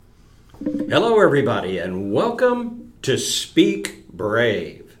Hello, everybody, and welcome to Speak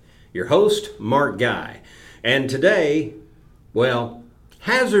Brave. Your host, Mark Guy. And today,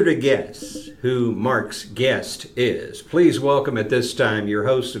 hazard a guess who Mark's guest is. Please welcome at this time your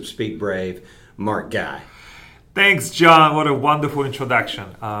host of Speak Brave, Mark Guy. Thanks, John. What a wonderful introduction.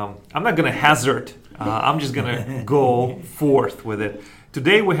 I'm not going to hazard. I'm just going to go forth with it.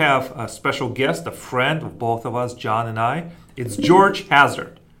 Today we have a special guest, a friend of both of us, John and I. It's George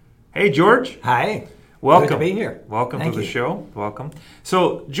Hazard. Hey, George. Hi. Welcome. Good to be here. Welcome Thank to the you. show. Welcome.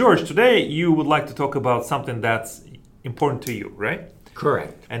 So, George, today you would like to talk about something that's important to you, right?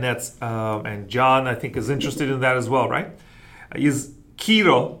 Correct. And that's and John, I think, is interested in that as well, right? Is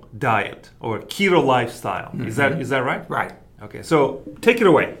keto diet or keto lifestyle. Mm-hmm. Is that right? Right. Okay. So take it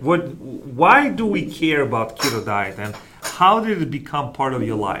away. Why do we care about keto diet, and how did it become part of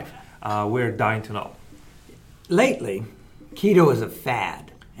your life? We're dying to know. Lately, keto is a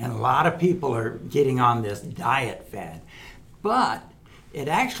fad, and a lot of people are getting on this diet fad. But it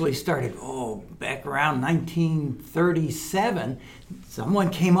actually started, back around 1937. Someone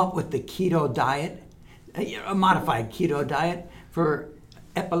came up with the keto diet, a modified keto diet for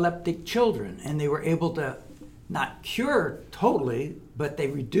epileptic children. And they were able to not cure totally, but they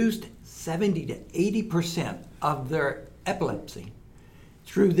reduced 70 to 80% of their epilepsy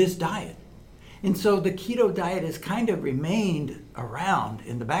through this diet. And so the keto diet has kind of remained around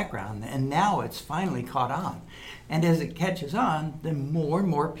in the background, and now it's finally caught on. And as it catches on, then more and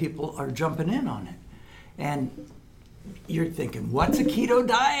more people are jumping in on it. And you're thinking, what's a keto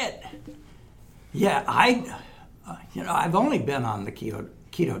diet? Yeah, I've only been on the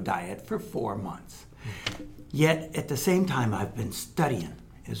keto diet for 4 months. Yet at the same time, I've been studying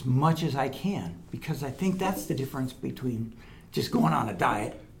as much as I can, because I think that's the difference between just going on a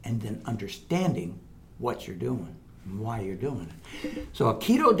diet and then understanding what you're doing and why you're doing it. So a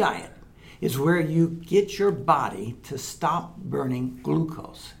keto diet is where you get your body to stop burning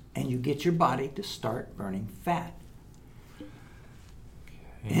glucose and you get your body to start burning fat.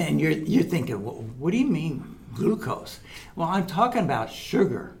 And you're thinking, well, what do you mean glucose? Well, I'm talking about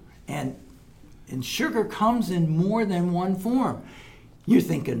sugar, and sugar comes in more than one form. You're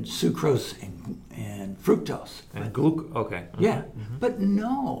thinking sucrose and fructose. And glucose, okay. Mm-hmm. Yeah, but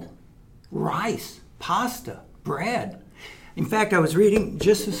no. Rice, pasta, bread. In fact, I was reading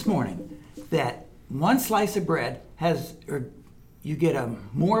just this morning that one slice of bread you get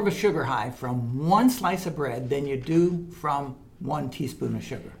more of a sugar high from one slice of bread than you do from 1 teaspoon of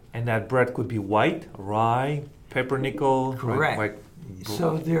sugar. And that bread could be white, rye, pumpernickel. Correct. Right?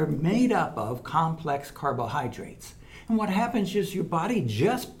 So they're made up of complex carbohydrates. And what happens is your body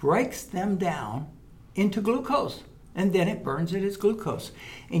just breaks them down into glucose, and then it burns it as glucose.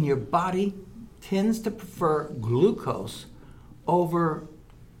 And your body tends to prefer glucose over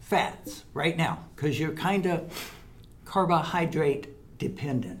fats right now, because you're kind of carbohydrate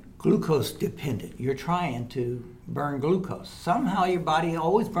dependent, glucose dependent. You're trying to burn glucose. Somehow your body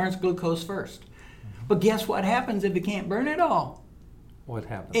always burns glucose first. But guess what happens if it can't burn it all? What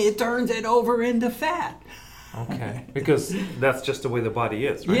happens? It turns it over into fat. Okay, because that's just the way the body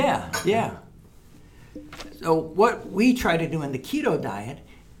is, right? Yeah. So what we try to do in the keto diet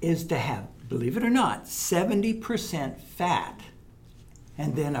is to have, believe it or not, 70% fat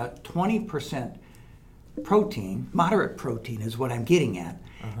and then a 20% protein, moderate protein is what I'm getting at,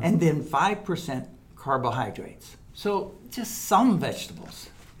 and then 5% carbohydrates. So just some vegetables.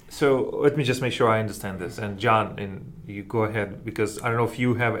 So let me just make sure I understand this. And John, you go ahead, because I don't know if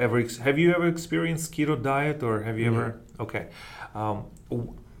you have ever experienced keto diet, or have you ever? Okay.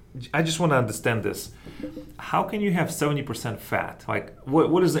 I just want to understand this. How can you have 70% fat? Like,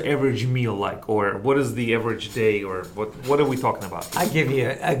 what is the average meal like, or what is the average day, or what are we talking about? I'll give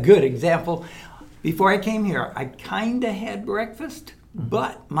you a good example. Before I came here, I kind of had breakfast,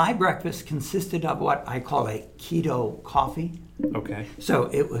 but my breakfast consisted of what I call a keto coffee. Okay. So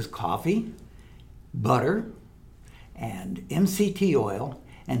it was coffee, butter, and MCT oil,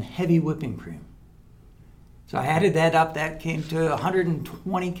 and heavy whipping cream. So I added that up. That came to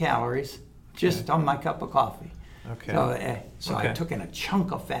 120 calories just on my cup of coffee. Okay. So I took in a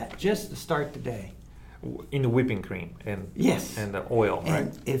chunk of fat just to start the day. In the whipping cream and yes, and the oil, and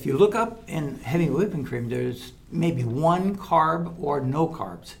right? If you look up in heavy whipping cream, there's maybe 1 carb or no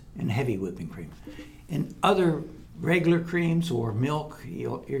carbs in heavy whipping cream. In other regular creams or milk,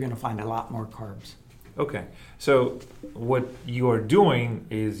 you're going to find a lot more carbs. Okay, so what you are doing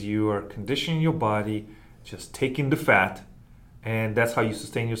is you are conditioning your body, just taking the fat, and that's how you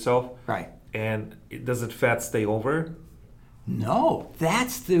sustain yourself. Right. And does the fat stay over? No,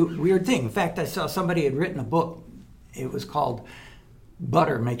 that's the weird thing. In fact, I saw somebody had written a book. It was called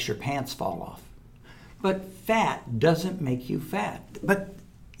butter makes your pants fall off. But fat doesn't make you fat. But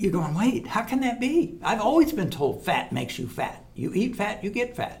you're going, wait, how can that be? I've always been told fat makes you fat. You eat fat, you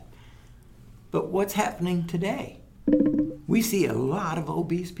get fat. But what's happening today? We see a lot of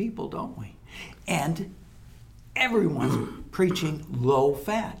obese people, don't we? And everyone's preaching low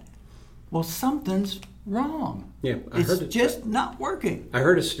fat. Well, something's wrong. Yeah, it's just not working. I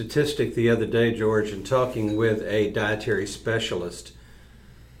heard a statistic the other day, George, in talking with a dietary specialist,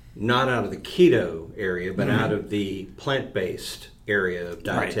 not out of the keto area, but out of the plant-based area of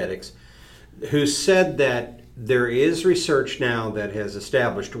dietetics, who said that there is research now that has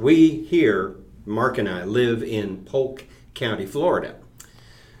established, we here, Mark and I, live in Polk County, Florida.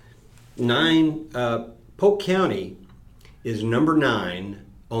 Polk County is number 9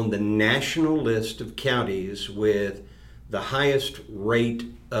 on the national list of counties with the highest rate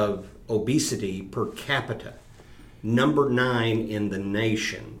of obesity per capita. Number 9 in the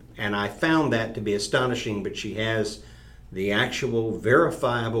nation. And I found that to be astonishing, but she has the actual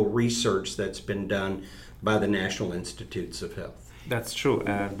verifiable research that's been done by the National Institutes of Health. That's true.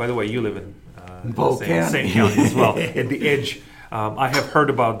 And by the way, you live in Polk County. same county as well, at the edge. I have heard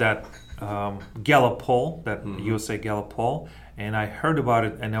about that Gallup poll, that USA Gallup poll, and I heard about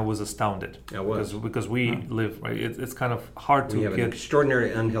it and I was astounded. I was. Because we live, right? It's kind of hard to We have get. an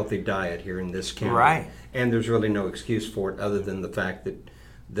extraordinary unhealthy diet here in this county. Right. And there's really no excuse for it other than the fact that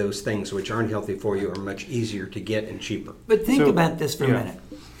those things which aren't healthy for you are much easier to get and cheaper. But think about this for a minute.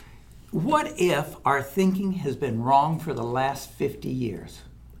 What if our thinking has been wrong for the last 50 years?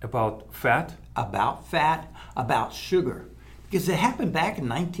 About fat? About fat, about sugar. Because it happened back in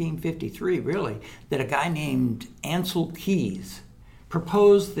 1953, really, that a guy named Ansel Keys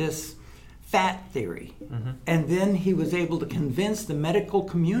proposed this fat theory. And then he was able to convince the medical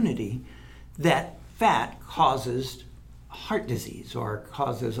community that fat causes heart disease or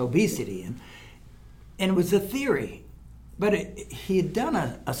causes obesity. And it was a theory. But he had done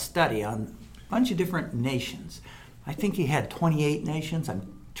a study on a bunch of different nations. I think he had 28 nations.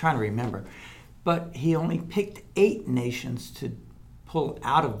 I'm trying to remember. But he only picked 8 nations to pull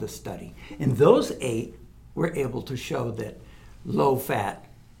out of the study. And those 8 were able to show that low fat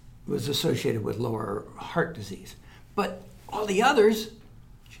was associated with lower heart disease. But all the others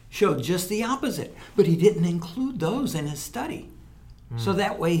showed just the opposite. But he didn't include those in his study. So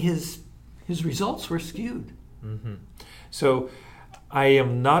that way his results were skewed. So I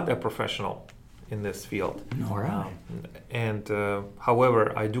am not a professional in this field. Nor I. And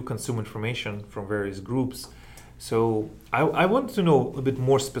however, I do consume information from various groups. So I want to know a bit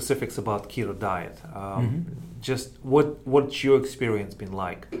more specifics about keto diet. Just what's your experience been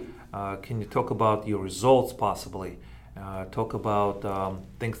like? Can you talk about your results possibly? Talk about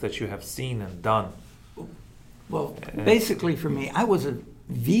things that you have seen and done. Well, basically for me, I was a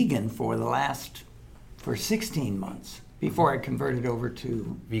vegan for 16 months before I converted over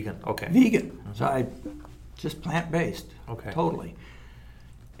to Vegan, okay. vegan. So I just plant-based, Okay. totally.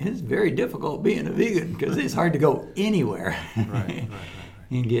 It's very difficult being a vegan because it's hard to go anywhere Right.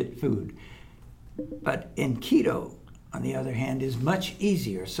 and get food. But in keto, on the other hand, is much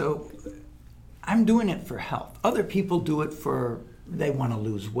easier. So I'm doing it for health. Other people do it they want to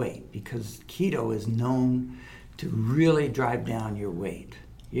lose weight because keto is known to really drive down your weight.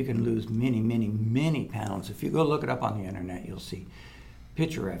 You can lose many, many, many pounds. If you go look it up on the internet, you'll see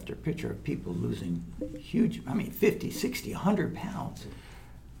picture after picture of people losing 50, 60, 100 pounds.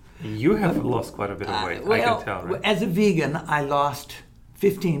 You have lost quite a bit of weight, I can tell, right? As a vegan, I lost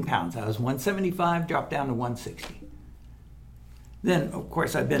 15 pounds. I was 175, dropped down to 160. Then, of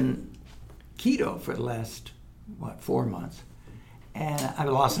course, I've been keto for the last, 4 months. And I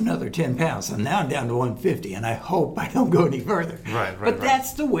lost another 10 pounds. So now I'm down to 150, and I hope I don't go any further. Right. But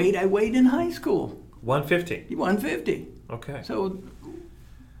that's the weight I weighed in high school. 150? 150. Okay. So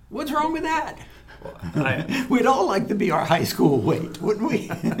what's wrong with that? Well, We'd all like to be our high school weight, wouldn't we?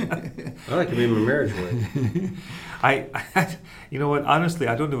 I like to be my marriage weight. You know what? Honestly,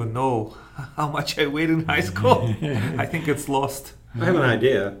 I don't even know how much I weighed in high school. I think it's lost. I have an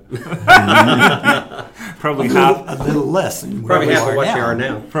idea. Probably a half. little less than Probably where half we of what now. you are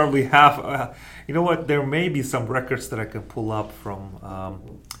now. Probably half. You know what? There may be some records that I can pull up from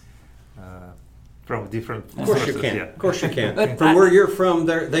different. Of course you sources, can. yeah. Of course you can. But From where you're from,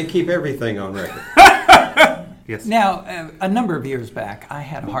 they keep everything on record. Yes. Now, a number of years back, I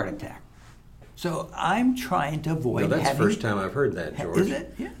had a heart attack. So I'm trying to avoid No, that's having... the first time I've heard that, George. Is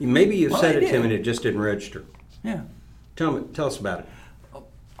it? Yeah. Maybe you Well, said I it to did. me and it just didn't register. Yeah. Tell us about it.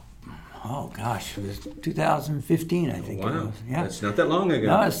 Oh, gosh. It was 2015, I think it Wow. was. Yeah. That's not that long ago.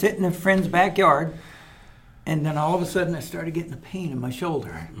 No, I was sitting in a friend's backyard, And then all of a sudden, I started getting a pain in my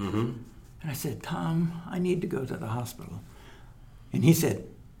shoulder. Mm-hmm. And I said, Tom, I need to go to the hospital. And he said,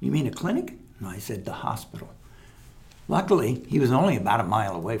 you mean a clinic? No, I said, the hospital. Luckily, he was only about a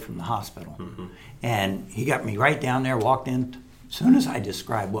mile away from the hospital. Mm-hmm. And he got me right down there, walked in. As soon as I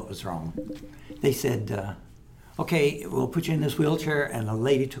described what was wrong, they said, okay, we'll put you in this wheelchair. And the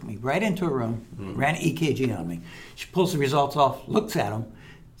lady took me right into a room, ran an EKG on me. She pulls the results off, looks at them,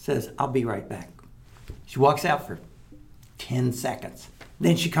 says, I'll be right back. She walks out for 10 seconds.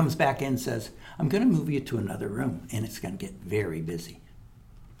 Then she comes back in and says, I'm going to move you to another room, and it's going to get very busy.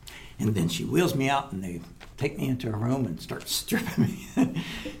 And then she wheels me out, and they take me into a room and start stripping me.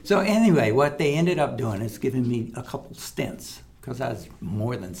 So anyway, what they ended up doing is giving me a couple stents, because I was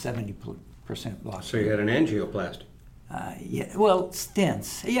more than 70% blocked. So you had an angioplasty. Yeah, well,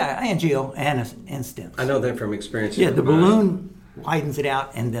 stents. Yeah, angio and stents. I know that from experience. Yeah, the balloon widens it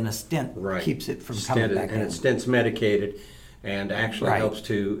out, and then a stent keeps it from coming back in. And stent's medicated and actually helps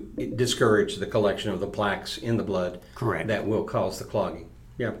to discourage the collection of the plaques in the blood. Correct. That will cause the clogging.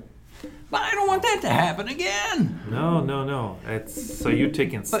 Yeah. But I don't want that to happen again. No. So you're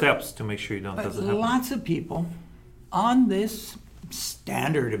taking steps to make sure you don't doesn't happen. Lots of people on this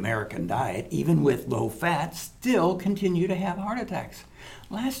standard American diet, even with low fat, still continue to have heart attacks.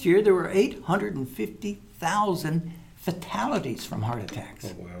 Last year, there were 850,000 fatalities from heart attacks.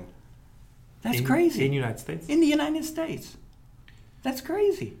 Oh, wow. That's crazy. In the United States? In the United States. That's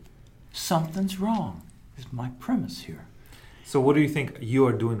crazy. Something's wrong, is my premise here. So what do you think you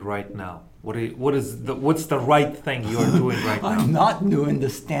are doing right now? What's the right thing you are doing right now? I'm not doing the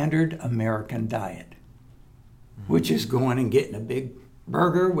standard American diet, which is going and getting a big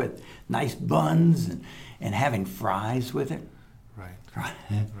burger with nice buns and having fries with it. Right.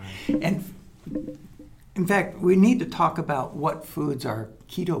 And in fact, we need to talk about what foods are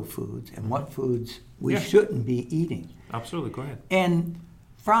keto foods and what foods we shouldn't be eating. Absolutely, go ahead. And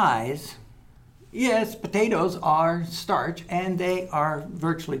fries, yes, potatoes are starch, and they are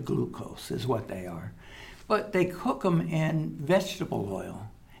virtually glucose is what they are. But they cook them in vegetable oil,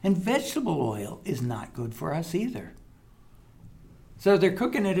 and vegetable oil is not good for us either. So they're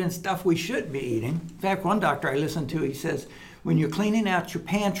cooking it in stuff we should be eating. In fact, one doctor I listened to, he says, when you're cleaning out your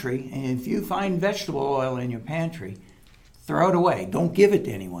pantry, and if you find vegetable oil in your pantry, throw it away. Don't give it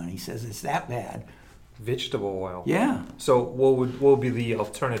to anyone. He says it's that bad. Vegetable oil. Yeah. So what would be the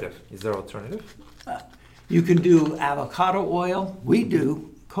alternative? Is there an alternative? You can do avocado oil. We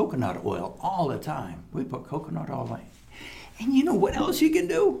do coconut oil all the time. We put coconut oil in. And you know what else you can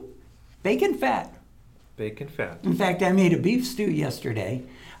do? Bacon fat. Bacon fat. In fact, I made a beef stew yesterday.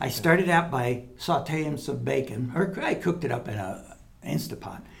 I started out by sauteing some bacon, or I cooked it up in an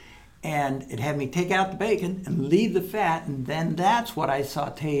Instapot. And it had me take out the bacon and leave the fat, and then that's what I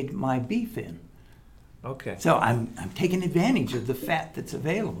sauteed my beef in. Okay. So I'm taking advantage of the fat that's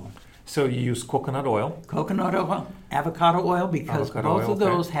available. So you use coconut oil? Coconut oil, avocado oil, because both of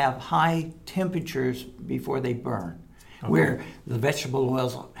those okay. have high temperatures before they burn, where the vegetable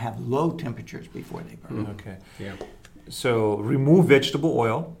oils have low temperatures before they burn. Okay. Yeah. So remove vegetable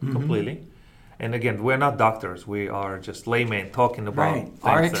oil completely. And again, we're not doctors. We are just laymen talking about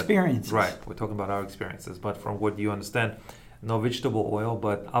our experiences. Right. We're talking about our experiences. But from what you understand, no vegetable oil,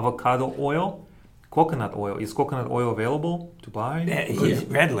 but avocado oil, coconut oil. Is coconut oil available to buy?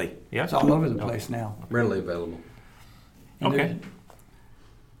 Readily. Yeah. It's all over the place now. Readily available. Okay.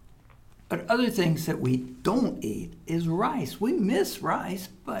 But other things that we don't eat is rice. We miss rice,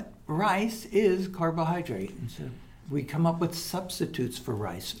 but rice is carbohydrate. And so we come up with substitutes for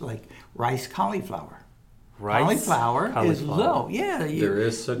rice, like rice cauliflower. Cauliflower is low. Yeah. There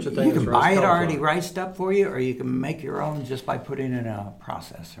is such a thing You as can rice buy it cauliflower. already riced up for you, or you can make your own just by putting it in a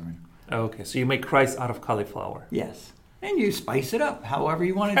processor. Okay, so you make rice out of cauliflower. Yes. And you spice it up however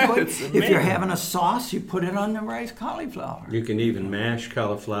you want to do it. It's If you're amazing. having a sauce, you put it on the rice cauliflower. You can even mash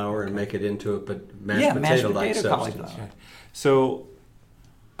cauliflower and make it into a mashed mashed potato-like potato substance. cauliflower. So,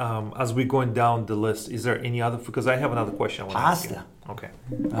 as we're going down the list, is there any other? Because I have another question. I want to ask you. Pasta. Okay.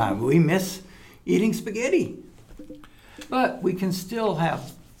 We miss eating spaghetti. But we can still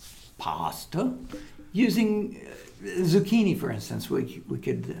have pasta using zucchini, for instance. We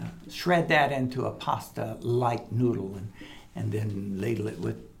could shred that into a pasta-like noodle and then ladle it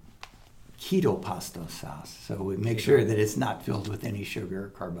with keto pasta sauce. So we make sure that it's not filled with any sugar or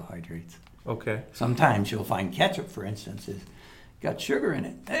carbohydrates. Okay. Sometimes you'll find ketchup, for instance, has got sugar in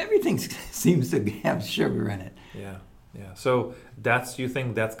it. Everything seems to have sugar in it. Yeah. So you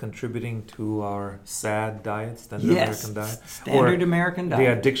think that's contributing to our SAD diet, standard Yes, American diet? standard American diet.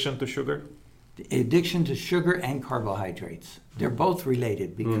 The addiction to sugar? The addiction to sugar and carbohydrates. They're both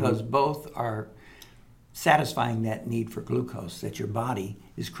related because both are satisfying that need for glucose that your body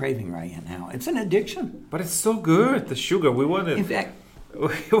is craving right now. It's an addiction. But it's so good. The sugar, we want it. In fact,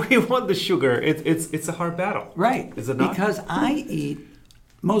 we want the sugar. It's a hard battle. right. Is it not? Because I eat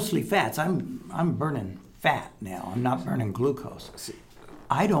mostly fats. I'm burning fat now. I'm not burning glucose.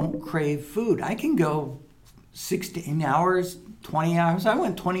 I don't crave food. I can go 16 hours, 20 hours. I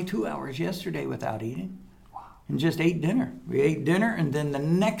went 22 hours yesterday without eating. And just ate dinner. We ate dinner, and then the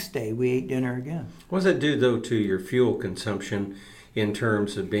next day we ate dinner again. What does that do, though, to your fuel consumption in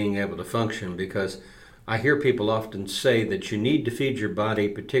terms of being able to function? Because I hear people often say that you need to feed your body,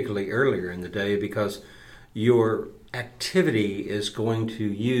 particularly earlier in the day, because your activity is going to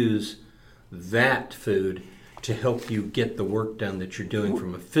use that food to help you get the work done that you're doing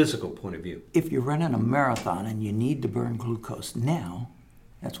from a physical point of view. If you're running a marathon and you need to burn glucose now,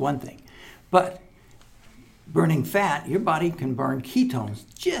 that's one thing. But burning fat, your body can burn ketones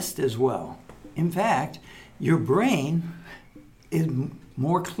just as well. In fact, your brain is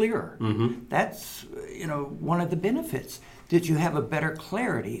more clearer. Mm-hmm. That's one of the benefits, that you have a better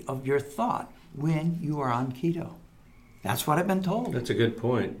clarity of your thought when you are on keto. That's what I've been told. That's a good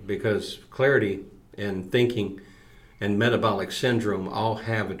point, because clarity and thinking and metabolic syndrome all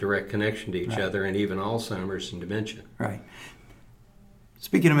have a direct connection to each other, and even Alzheimer's and dementia. Right.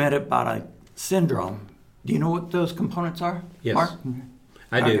 Speaking of metabolic syndrome, do you know what those components are? Yes. Mark?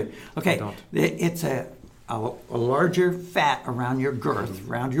 I do. Okay. I don't. It's a larger fat around your girth,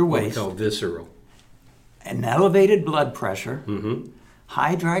 around your What we waist, call visceral. an elevated blood pressure, Mm-hmm.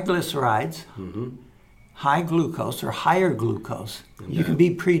 high triglycerides, Mm-hmm. high glucose or higher glucose. You can be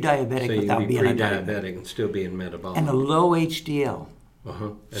pre-diabetic So you without can be being a diabetic. pre-diabetic and still being metabolic. And a low HDL. Uh-huh.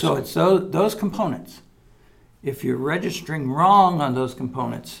 So it's those components. If you're registering wrong on those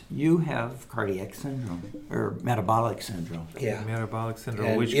components, you have cardiac syndrome or metabolic syndrome. yeah. Metabolic syndrome.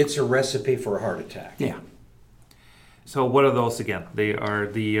 And Which it's a recipe for a heart attack. Yeah. so what are those again? They are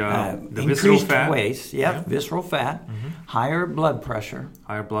the visceral Increased fat, waist, visceral fat, higher blood pressure,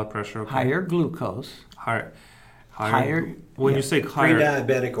 higher blood pressure, okay. higher glucose, higher. higher- When you say higher,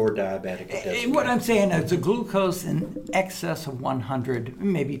 Pre-diabetic or diabetic. It doesn't What matter. I'm saying is a glucose in excess of 100,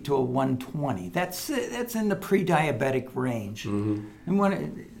 maybe to a 120. That's in the pre-diabetic range. Mm-hmm.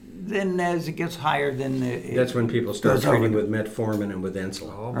 And then as it gets higher, then That's when people start goes over treating the- with metformin and with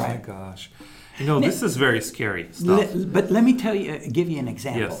insulin. oh my Right. gosh, this is very scary stuff. But let me give you an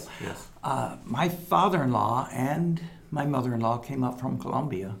example. Yes. My father-in-law and my mother-in-law came up from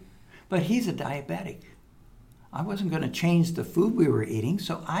Colombia, but he's a diabetic. I wasn't going to change the food we were eating,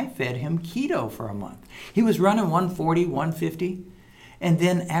 so I fed him keto for a month. He was running 140, 150, and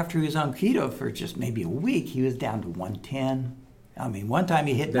then after he was on keto for just maybe a week, he was down to 110. I mean, one time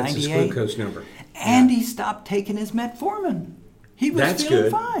he hit That's 98. his glucose number. And he stopped taking his metformin. He was That's feeling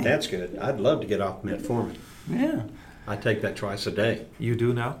good. fine. That's good. I'd love to get off metformin. Yeah. I take that twice a day. You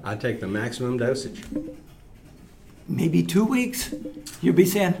do now? I take the maximum dosage. Maybe 2 weeks, you'll be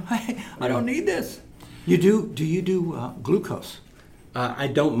saying, hey, I don't need this. Do you do glucose? I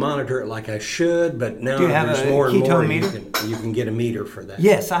don't monitor it like I should, but now Do you have there's a more and keto more meter? you can get a meter for that.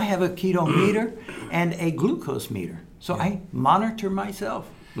 Yes, I have a keto meter and a glucose meter. So I monitor myself.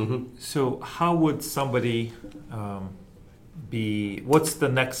 So how would somebody what's the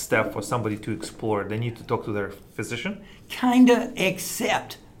next step for somebody to explore? They need to talk to their physician? Kinda,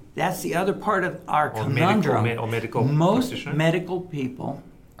 except that's the other part of our Or conundrum. medical Most practitioner? medical people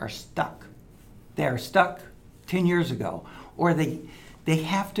are stuck. They're stuck 10 years ago. Or they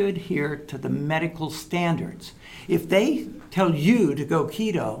have to adhere to the medical standards. If they tell you to go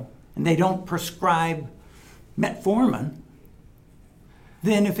keto and they don't prescribe metformin,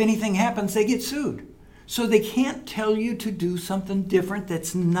 then if anything happens, they get sued. So they can't tell you to do something different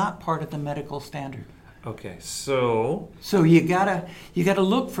that's not part of the medical standard. Okay, so So you gotta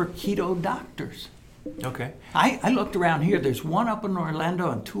look for keto doctors. okay. I looked around here. There's one up in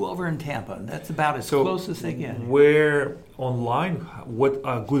Orlando and two over in Tampa. That's about as So close as they get. where online, what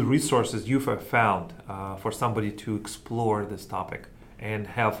good resources you have found for somebody to explore this topic and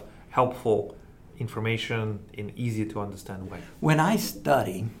have helpful information in easy to understand way? When I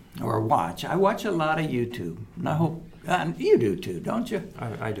study or watch, I watch a lot of YouTube. And I hope you do too, don't you?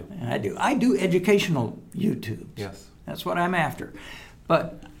 I do. And I do. I do educational YouTube. Yes. That's what I'm after.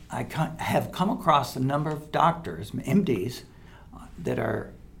 But I have come across a number of doctors, MDs, that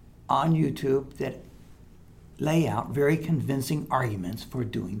are on YouTube that lay out very convincing arguments for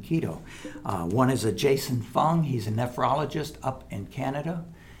doing keto. One is a Jason Fung. He's a nephrologist up in Canada.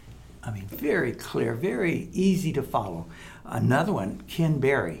 I mean, very clear, very easy to follow. Another one, Ken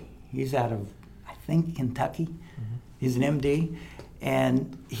Berry. He's out of, I think, Kentucky. He's an MD.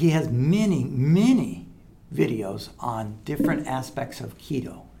 And he has many, many videos on different aspects of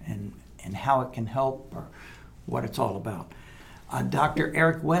keto and how it can help or what it's all about. Dr.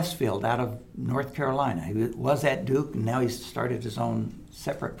 Eric Westfield out of North Carolina. He was at Duke, and now he's started his own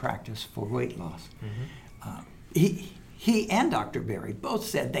separate practice for weight loss. He and Dr. Berry both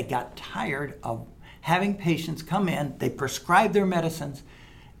said they got tired of having patients come in, they prescribe their medicines,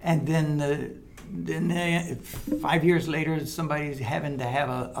 and then 5 years later somebody's having to have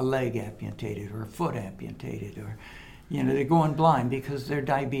a leg amputated or a foot amputated, or they're going blind because of their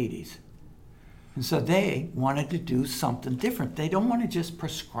diabetes. And so they wanted to do something different. They don't want to just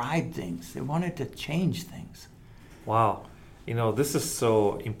prescribe things. They wanted to change things. Wow. This is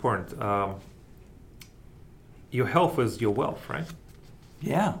so important. Your health is your wealth, right?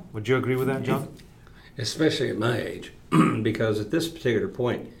 Yeah. Would you agree with that, John? Especially at my age, because at this particular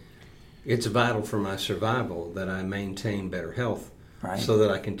point, it's vital for my survival that I maintain better health, right, so that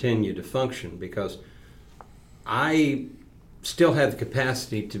I continue to function, because I still have the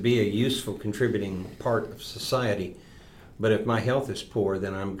capacity to be a useful contributing part of society, but if my health is poor,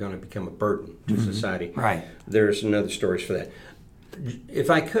 then I'm going to become a burden to society. Right. There's another stories for that. If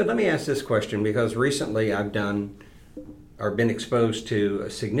I could, let me ask this question, because recently I've done or been exposed to a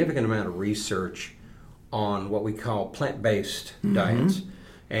significant amount of research on what we call plant-based diets.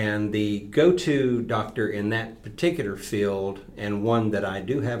 And the go-to doctor in that particular field, and one that I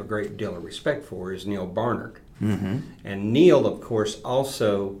do have a great deal of respect for, is Neil Barnard. And Neil, of course,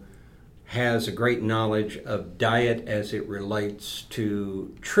 also has a great knowledge of diet as it relates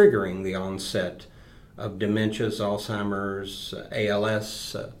to triggering the onset of dementias, Alzheimer's,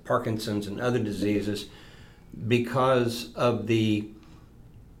 ALS, Parkinson's, and other diseases, because of the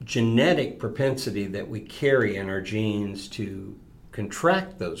genetic propensity that we carry in our genes to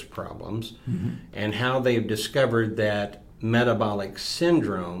contract those problems, and how they've discovered that metabolic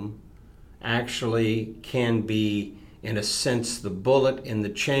syndrome actually can be, in a sense, the bullet in the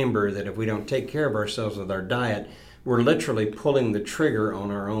chamber, that if we don't take care of ourselves with our diet, we're literally pulling the trigger on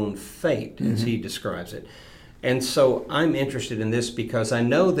our own fate, as he describes it. And so I'm interested in this because I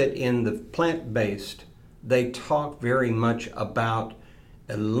know that in the plant-based, they talk very much about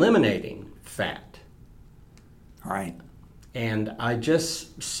eliminating fat. Right. And I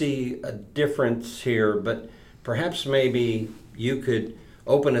just see a difference here, but perhaps maybe you could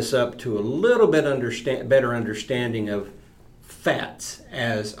open us up to a little bit better understanding of fats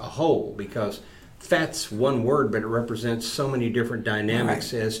as a whole, because fat's one word, but it represents so many different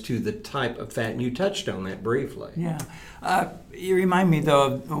dynamics as to the type of fat, and you touched on that briefly. Yeah. You remind me, though,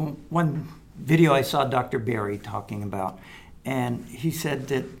 of one video I saw Dr. Berry talking about, and he said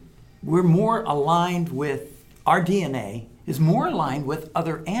that we're more aligned with, our DNA is more aligned with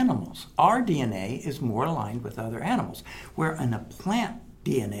other animals. Our DNA is more aligned with other animals, where in a plant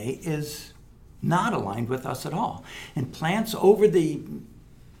DNA is not aligned with us at all. And plants over the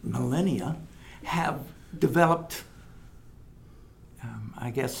millennia have developed,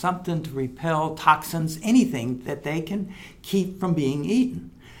 something to repel toxins, anything that they can keep from being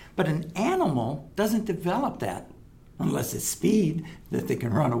eaten. But an animal doesn't develop that unless it's speed, that they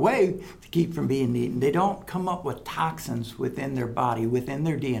can run away to keep from being eaten. They don't come up with toxins within their body, within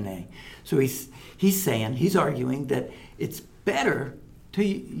their DNA. So he's arguing that it's better to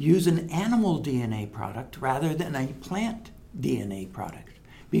use an animal DNA product rather than a plant DNA product,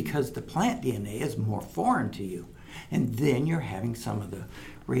 because the plant DNA is more foreign to you. And then you're having some of the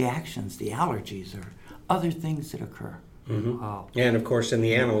reactions, the allergies, or other things that occur. Wow. And of course, in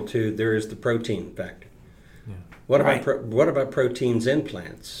the animal too, there is the protein factor. Yeah. What about proteins in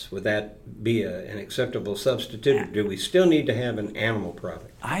plants? Would that be an acceptable substitute? Or do we still need to have an animal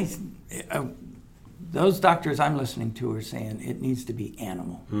product? Those doctors I'm listening to are saying it needs to be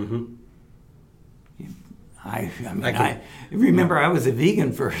animal. I remember I was a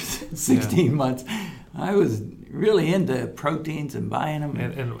vegan for 16 months. I was really into proteins and buying them.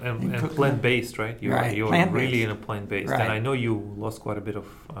 And plant-based, right? You're really in a plant-based. Right. And I know you lost quite a bit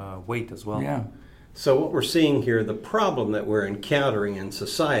of weight as well. Yeah. So what we're seeing here, the problem that we're encountering in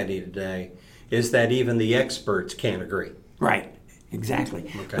society today, is that even the experts can't agree. Right, exactly.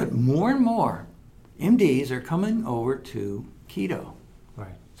 Okay. But more and more MDs are coming over to keto.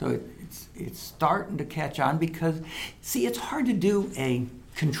 Right. So it's starting to catch on, because, see, it's hard to do a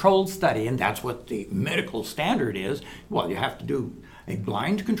controlled study, and that's what the medical standard is. Well, you have to do a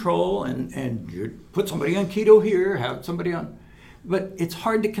blind control, and you put somebody on keto here, have somebody on... But it's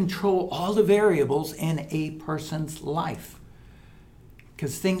hard to control all the variables in a person's life,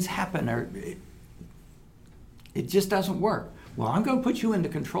 because things happen, or it just doesn't work. Well, I'm going to put you in the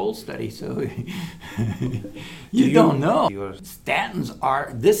control study, so you don't know.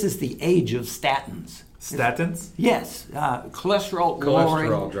 Statins this is the age of statins. Statins? Yes,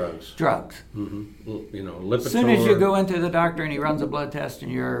 cholesterol-lowering drugs. drugs. Lipitor. As soon as you go into the doctor and he runs a blood test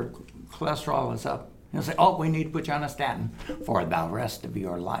and your cholesterol is up, he'll say, "Oh, we need to put you on a statin for the rest of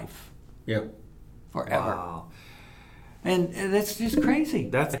your life." Yep. Forever. Wow. And that's just crazy.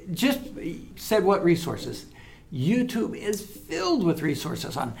 That's just said what resources. YouTube is filled with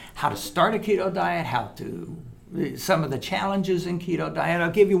resources on how to start a keto diet, some of the challenges in keto diet.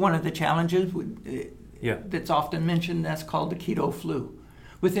 I'll give you one of the challenges that's often mentioned. That's called the keto flu.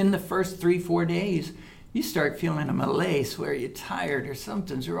 Within the first 3-4 days, you start feeling a malaise where you're tired or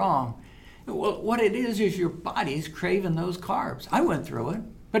something's wrong. Well, what it is your body's craving those carbs. I went through it,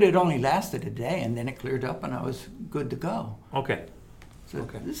 but it only lasted a day, and then it cleared up, and I was good to go. okay. So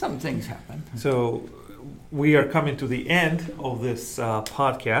some things happen. So we are coming to the end of this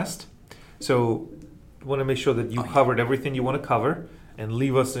podcast. So I want to make sure that you covered everything you want to cover, and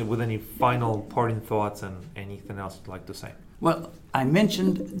leave us with any final parting thoughts and anything else you'd like to say. Well, I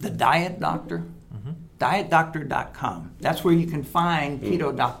mentioned the Diet Doctor, dietdoctor.com. That's where you can find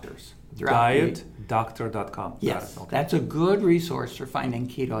keto doctors. Dietdoctor.com. Yes, that's a good resource for finding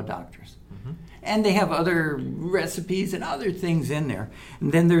keto doctors. And they have other recipes and other things in there.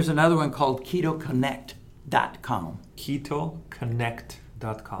 And then there's another one called ketoconnect.com.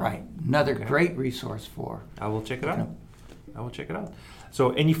 Ketoconnect.com. Right, another great resource for. I will check it out.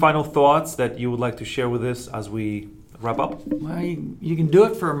 So any final thoughts that you would like to share with us as we wrap up? Well, you can do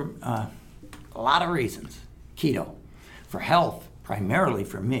it for a lot of reasons. Keto, for health, primarily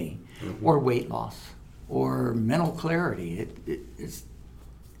for me, or weight loss, or mental clarity.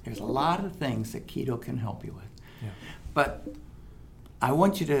 There's a lot of things that keto can help you with. Yeah. But I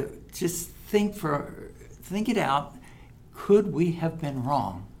want you to just think it out. Could we have been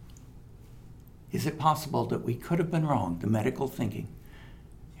wrong? Is it possible that we could have been wrong, the medical thinking,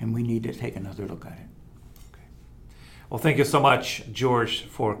 and we need to take another look at it? Okay. Well, thank you so much, George,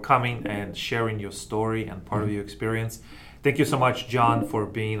 for coming and sharing your story and part of your experience. Thank you so much, John, for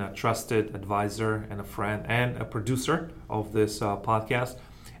being a trusted advisor and a friend and a producer of this podcast.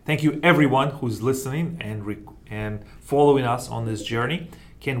 Thank you, everyone who's listening and following us on this journey.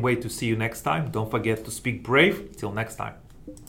 Can't wait to see you next time. Don't forget to speak brave. Till next time.